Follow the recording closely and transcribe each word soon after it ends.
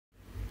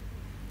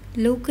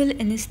Local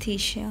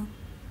anesthesia,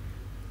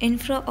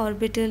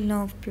 infraorbital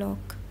nerve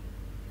block,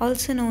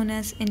 also known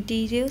as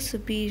anterior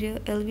superior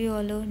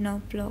alveolar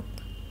nerve block.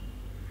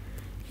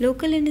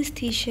 Local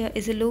anesthesia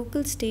is a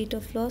local state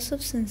of loss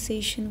of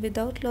sensation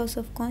without loss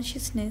of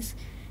consciousness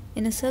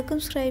in a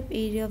circumscribed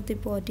area of the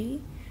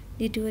body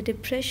due to a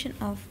depression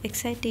of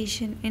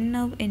excitation in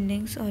nerve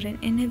endings or an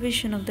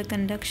inhibition of the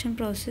conduction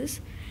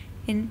process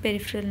in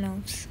peripheral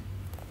nerves.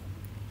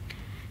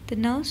 The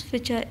nerves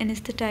which are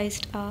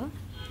anesthetized are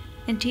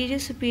anterior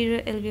superior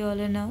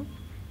alveolar nerve,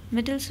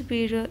 middle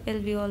superior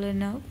alveolar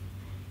nerve,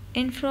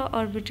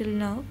 infraorbital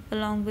nerve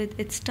along with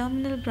its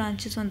terminal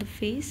branches on the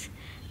face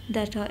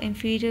that are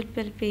inferior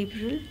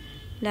palpebral,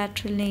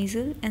 lateral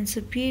nasal and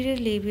superior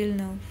labial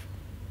nerve.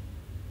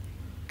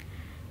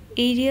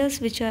 Areas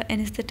which are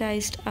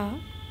anesthetized are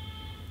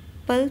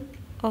pulp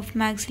of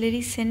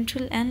maxillary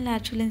central and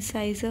lateral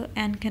incisor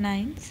and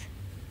canines,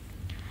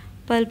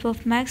 pulp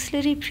of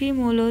maxillary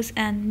premolars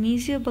and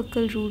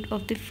mesiobuccal root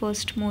of the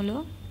first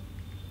molar,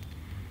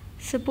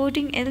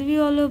 supporting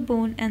alveolar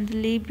bone and the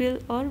labial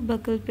or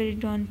buccal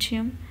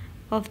periodontium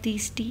of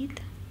these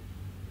teeth,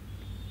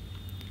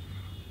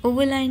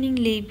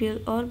 overlining labial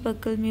or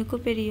buccal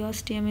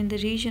mucoperiosteum in the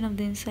region of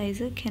the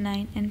incisor,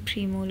 canine and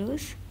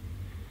premolars,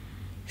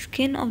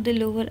 skin of the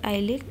lower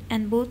eyelid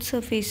and both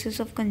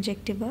surfaces of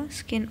conjunctiva,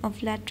 skin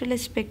of lateral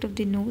aspect of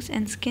the nose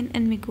and skin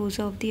and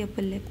mucosa of the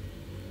upper lip.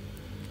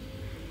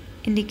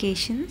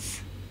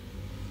 Indications: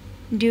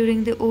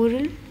 during the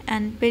oral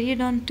and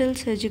periodontal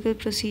surgical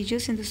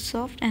procedures in the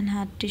soft and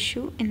hard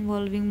tissue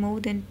involving more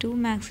than 2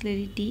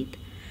 maxillary teeth,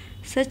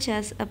 such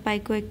as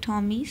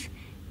apicoectomies,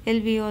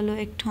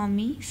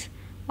 alveoloectomies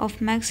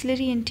of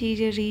maxillary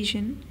anterior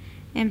region,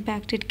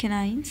 impacted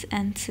canines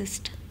and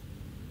cyst.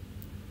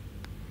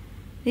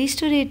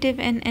 Restorative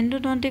and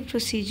endodontic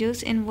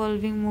procedures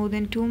involving more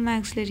than 2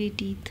 maxillary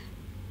teeth.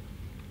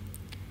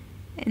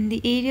 In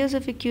the areas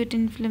of acute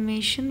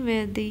inflammation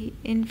where the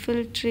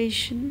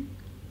infiltration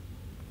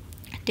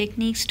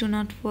techniques do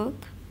not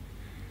work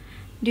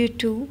due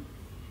to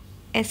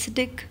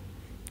acidic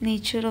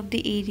nature of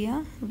the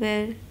area,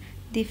 where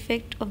the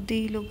effect of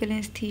the local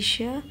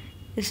anesthesia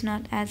is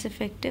not as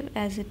effective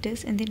as it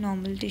is in the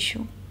normal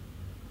tissue.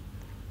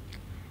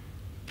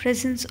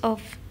 Presence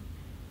of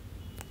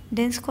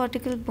dense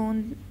cortical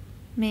bone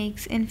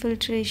makes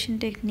infiltration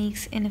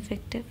techniques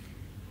ineffective.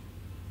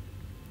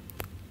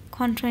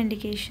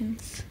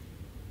 Contraindications: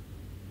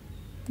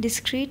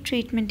 discrete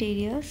treatment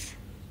areas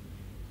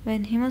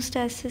when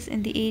hemostasis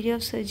in the area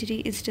of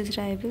surgery is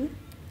desirable.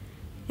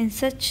 In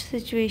such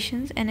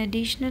situations, an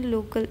additional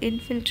local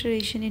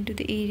infiltration into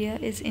the area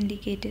is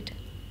indicated.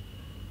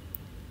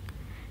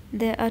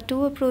 There are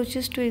two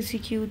approaches to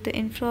execute the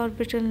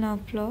infraorbital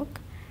nerve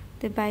block: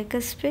 the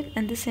bicuspid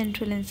and the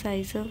central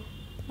incisor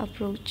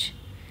approach.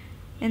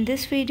 In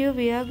this video,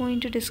 we are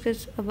going to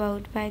discuss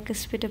about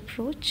bicuspid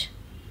approach,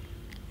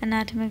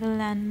 anatomical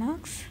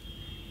landmarks,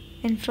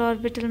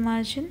 infraorbital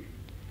margin,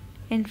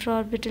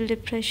 infraorbital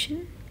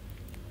depression,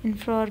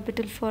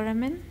 infraorbital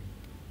foramen,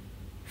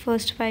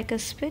 first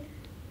bicuspid,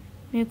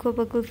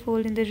 mucobuccal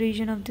fold in the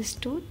region of this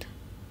tooth,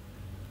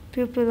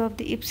 pupil of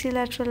the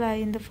ipsilateral eye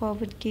in the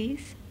forward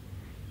gaze,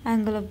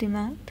 angle of the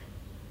mouth,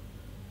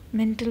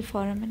 mental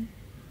foramen.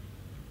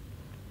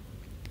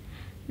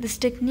 This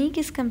technique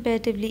is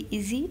comparatively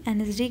easy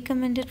and is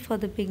recommended for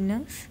the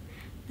beginners.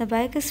 The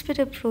bicuspid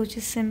approach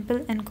is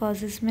simple and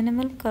causes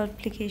minimal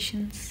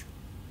complications.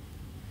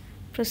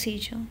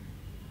 Procedure: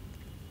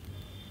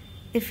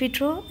 if we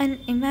draw an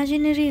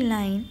imaginary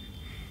line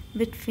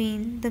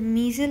between the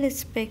mesial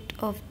aspect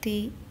of the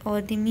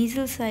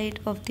mesial side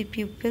of the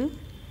pupil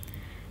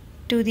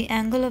to the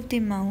angle of the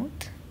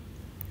mouth,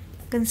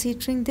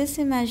 considering this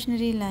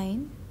imaginary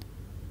line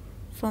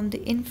from the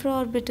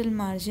infraorbital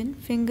margin,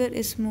 finger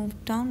is moved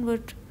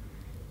downward,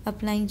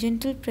 applying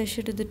gentle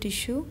pressure to the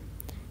tissue.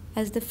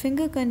 As the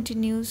finger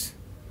continues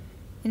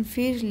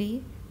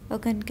inferiorly, a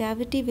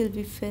concavity will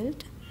be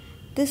felt.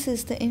 This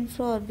is the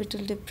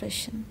infraorbital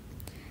depression.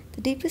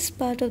 The deepest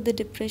part of the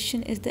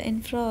depression is the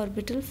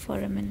infraorbital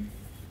foramen.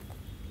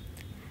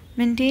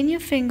 Maintain your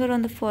finger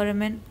on the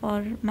foramen or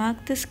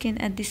mark the skin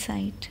at the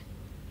site.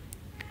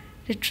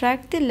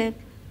 Retract the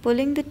lip,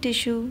 pulling the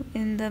tissue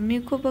in the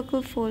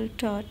mucobuccal fold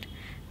taut,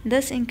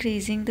 thus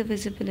increasing the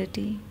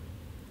visibility.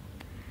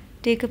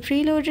 Take a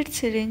preloaded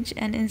syringe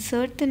and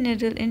insert the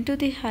needle into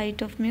the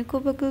height of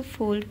mucobuccal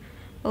fold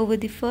over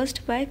the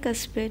first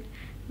bicuspid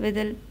with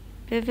a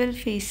bevel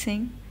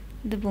facing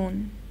the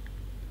bone.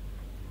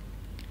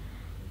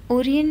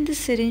 Orient the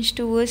syringe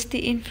towards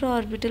the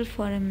infraorbital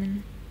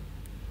foramen.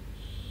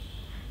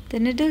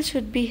 The needle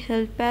should be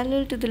held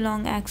parallel to the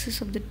long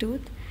axis of the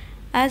tooth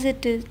as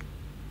it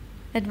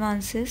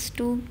advances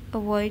to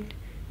avoid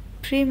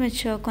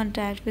premature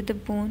contact with the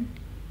bone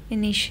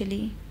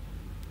initially.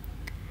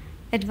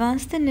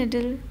 Advance the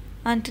needle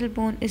until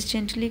bone is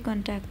gently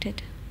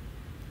contacted.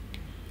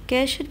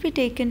 Care should be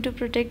taken to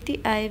protect the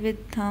eye with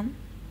thumb,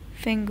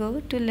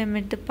 finger to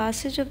limit the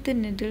passage of the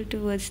needle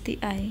towards the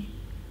eye.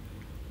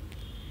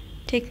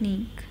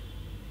 Technique: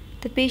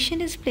 The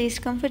patient is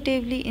placed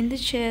comfortably in the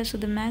chair so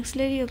the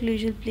maxillary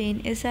occlusal plane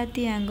is at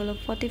the angle of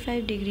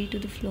 45 degrees to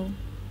the floor.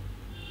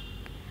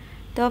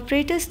 The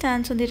operator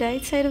stands on the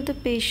right side of the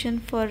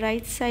patient for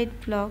right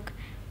side block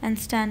and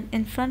stand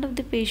in front of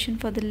the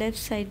patient for the left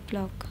side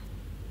block.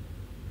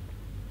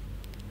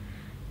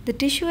 The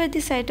tissue at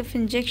the site of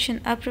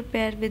injection are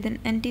prepared with an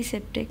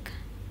antiseptic.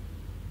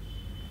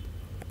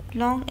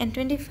 Long and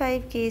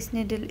 25 gauge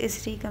needle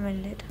is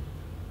recommended.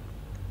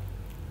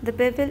 The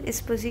bevel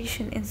is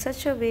positioned in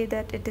such a way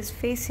that it is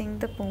facing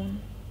the bone.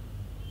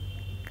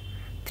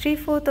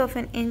 3/4 of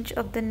an inch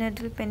of the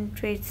needle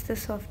penetrates the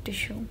soft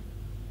tissue.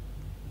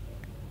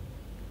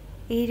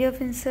 Area of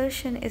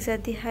insertion is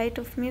at the height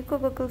of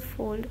mucobuccal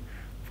fold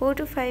 4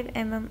 to 5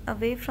 mm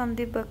away from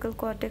the buccal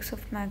cortex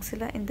of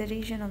maxilla in the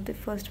region of the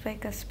first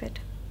bicuspid.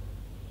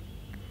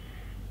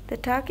 The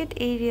target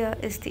area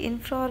is the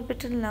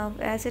infraorbital nerve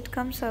as it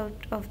comes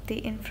out of the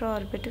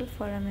infraorbital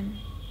foramen.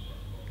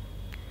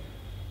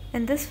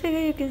 In this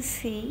figure you can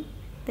see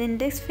the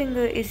index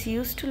finger is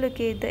used to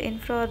locate the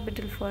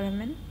infraorbital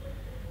foramen.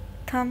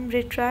 Thumb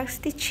retracts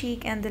the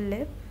cheek and the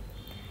lip.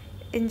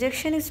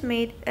 Injection is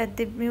made at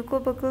the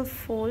mucobuccal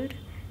fold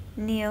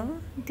near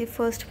the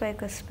first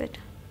bicuspid.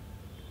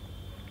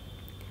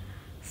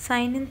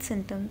 Sign and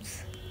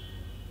symptoms.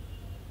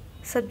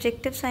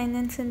 Subjective signs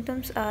and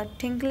symptoms are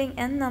tingling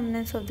and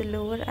numbness of the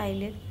lower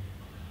eyelid,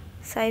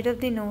 side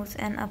of the nose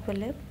and upper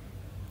lip.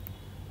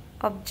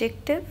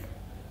 Objective: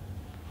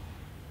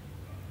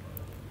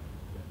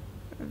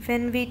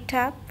 when we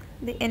tap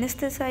the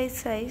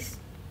anesthetized side,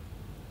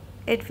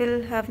 it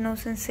will have no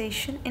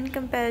sensation in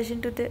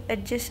comparison to the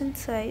adjacent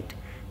side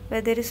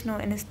where there is no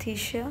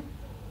anesthesia.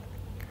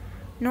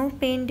 No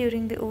pain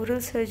during the oral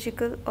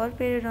surgical or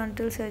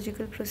periodontal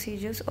surgical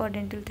procedures or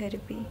dental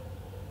therapy.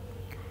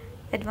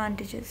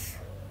 Advantages: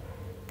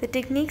 the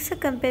techniques are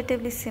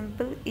comparatively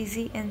simple,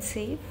 easy and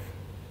safe.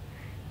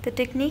 The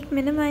technique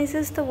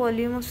minimizes the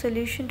volume of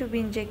solution to be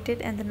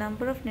injected and the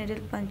number of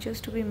needle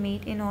punches to be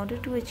made in order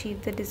to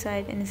achieve the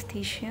desired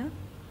anesthesia.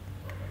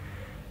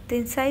 The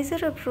incisor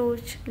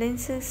approach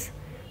lenses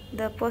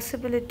the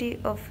possibility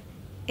of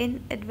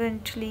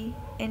inadvertently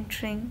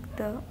entering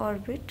the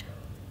orbit.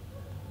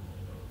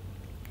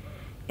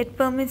 It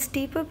permits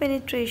deeper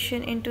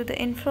penetration into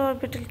the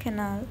infraorbital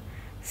canal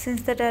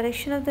since the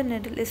direction of the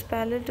needle is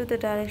parallel to the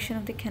direction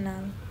of the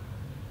canal.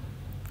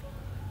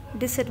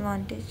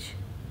 Disadvantage: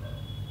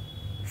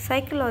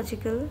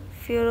 psychological: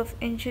 fear of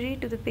injury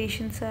to the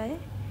patient's eye.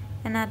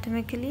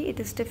 Anatomically, it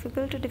is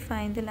difficult to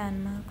define the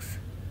landmarks.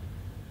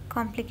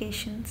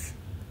 Complications: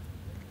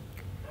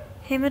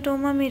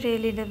 hematoma may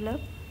rarely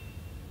develop.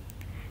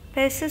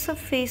 Paresis of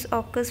face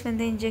occurs when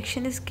the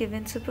injection is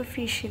given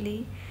superficially,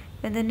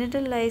 when the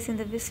needle lies in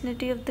the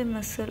vicinity of the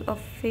muscle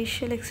of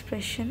facial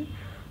expression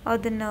or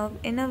the nerve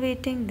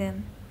innervating them.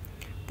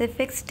 The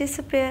effects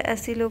disappear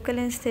as the local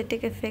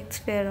anesthetic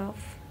effects wear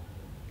off.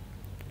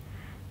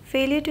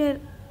 Failure to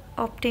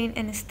obtain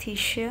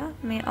anesthesia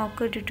may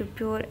occur due to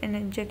poor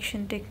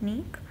injection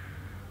technique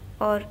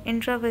or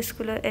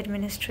intravascular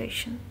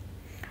administration.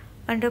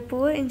 Under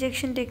poor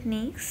injection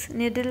techniques,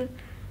 needle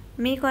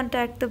may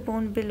contact the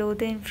bone below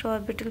the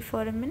infraorbital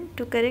foramen.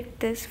 To correct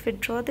this,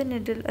 withdraw the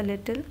needle a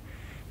little.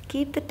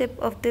 Keep the tip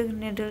of the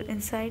needle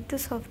inside the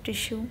soft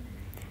tissue.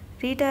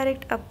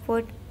 Redirect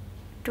upward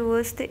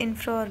towards the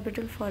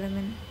infraorbital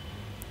foramen.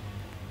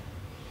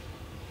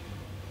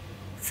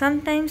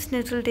 Sometimes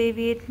needle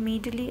deviate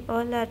medially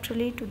or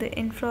laterally to the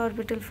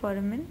infraorbital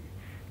foramen.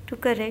 To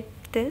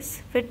correct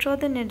this, withdraw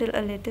the needle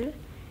a little.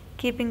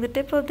 Keeping the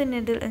tip of the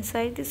needle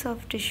inside the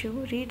soft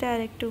tissue,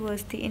 redirect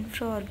towards the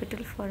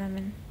infraorbital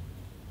foramen.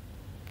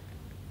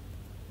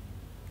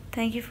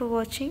 Thank you for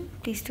watching.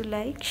 Please do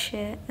like,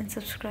 share and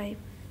subscribe.